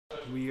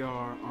We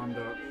are on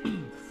the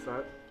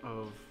set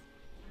of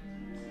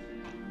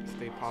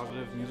Stay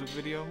Positive music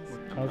video.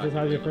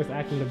 How's your first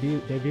acting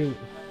debut?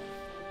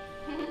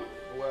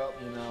 Well,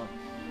 you know,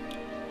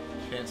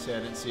 can't say I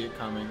didn't see it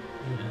coming.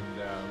 And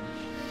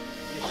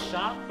You're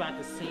shocked, but at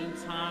the same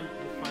time,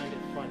 you find it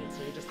funny.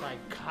 So you're just like,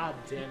 God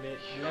damn it,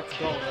 let's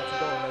go, let's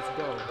go, let's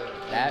go.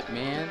 That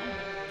man,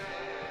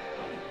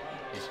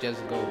 it's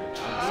just gold. It's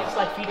just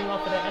like feeding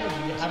off of that energy.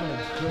 You're having a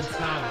good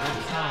time.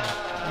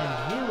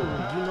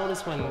 And you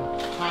notice when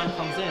time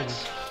comes in,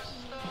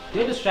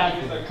 they're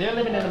distracted. They're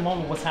living in the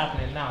moment, what's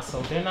happening now.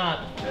 So they're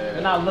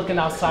not looking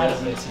outside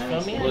of this. You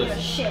feel me?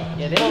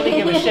 Yeah, they don't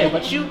really give a shit.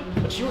 But you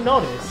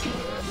notice.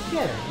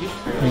 Yeah.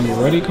 Are you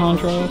ready,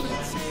 CONTRA?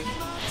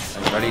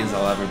 As ready as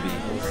I'll ever be.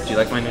 Do you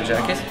like my new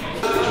jacket? 3,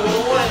 2,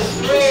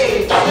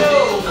 1.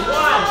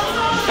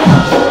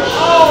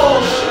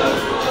 Oh!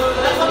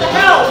 What the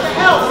hell,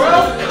 bro?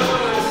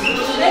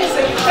 Face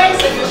it.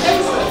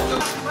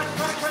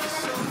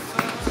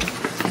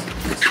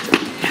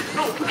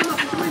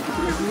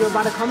 You're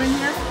about to come in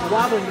here? You're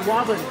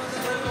wobbling.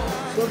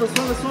 Slow to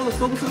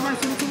the right.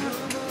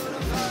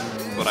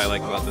 What I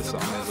like about this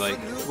song is like,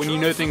 when you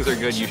know things are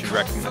good, you should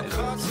recognize it.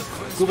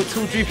 Group of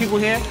 2, 3 people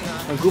here,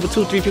 and group of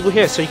 2, 3 people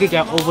here, so you could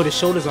get over the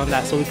shoulders on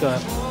that, so we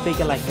could take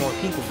it like more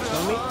people, you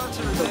feel me?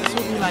 So this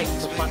would be like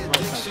the front row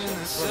section.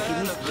 So if you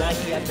meet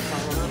Jackie at the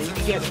front row, you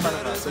can get in front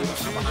of us, so you can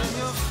come behind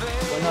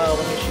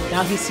us.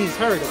 Now he sees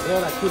her, the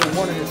girl that threw the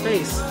water in his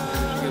face.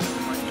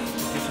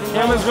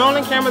 Camera's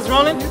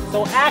rolling.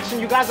 So action,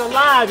 you guys are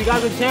live, you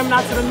guys are jamming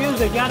out to the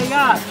music, yada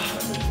yada.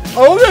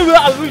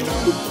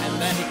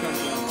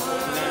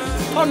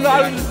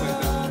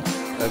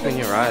 Open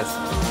your eyes.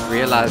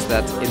 Realize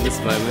that in this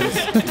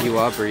moment you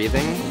are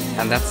breathing,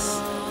 and that's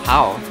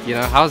how. You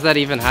know, how's that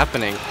even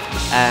happening?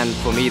 And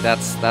for me,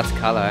 that's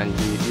color. And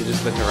you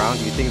just look around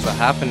you, things are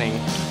happening,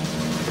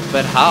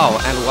 but how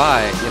and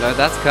why? You know,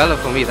 that's color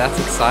for me. That's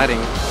exciting.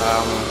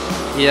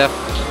 Yeah.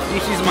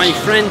 This is my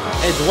friend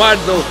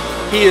Eduardo.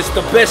 He is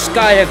the best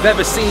guy I've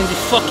ever seen in the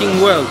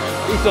fucking world.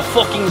 He's a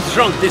fucking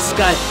drunk, this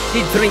guy.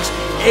 He drinks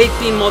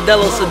 18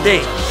 Modelos a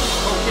day.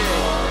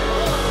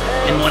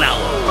 In 1 hour.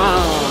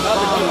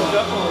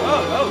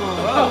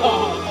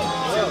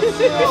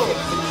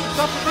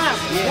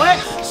 What?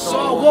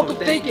 So walk up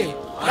thinking.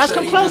 Guys,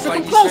 come closer.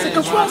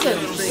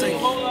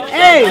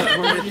 Hey,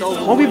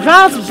 when we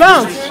bounce.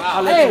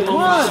 Hey,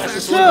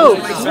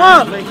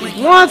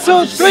 1,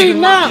 2, 3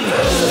 now.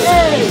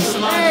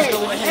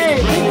 Hey,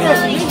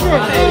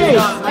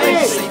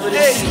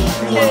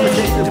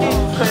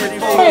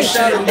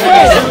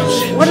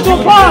 wanna do a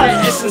pause?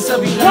 1,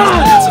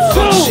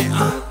 2.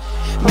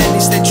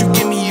 Madness that you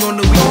give me on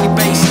a weekly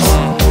basis.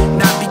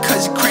 Not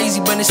because you're crazy,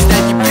 but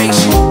instead you're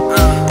patient.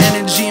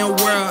 Energy and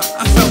world,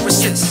 I felt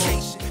reciprocation.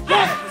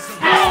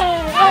 Hey!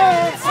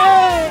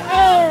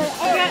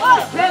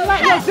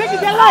 Dig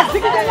that light!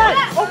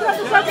 Open up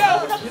the circle!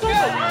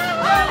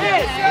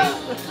 Hey!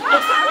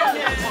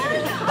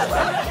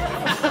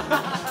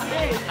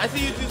 I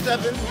see you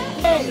 2-7.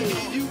 Hey!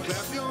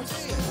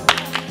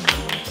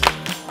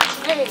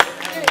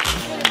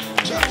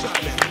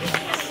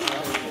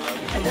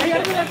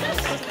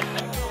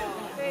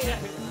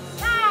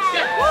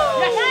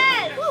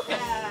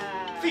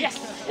 Yes!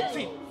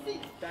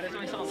 That is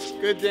my song.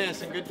 Good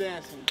dancing.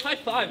 High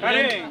five,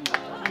 Ready?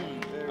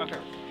 Okay.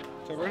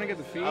 So we're gonna get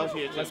the feed.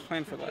 Let's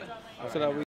plan for that. So that we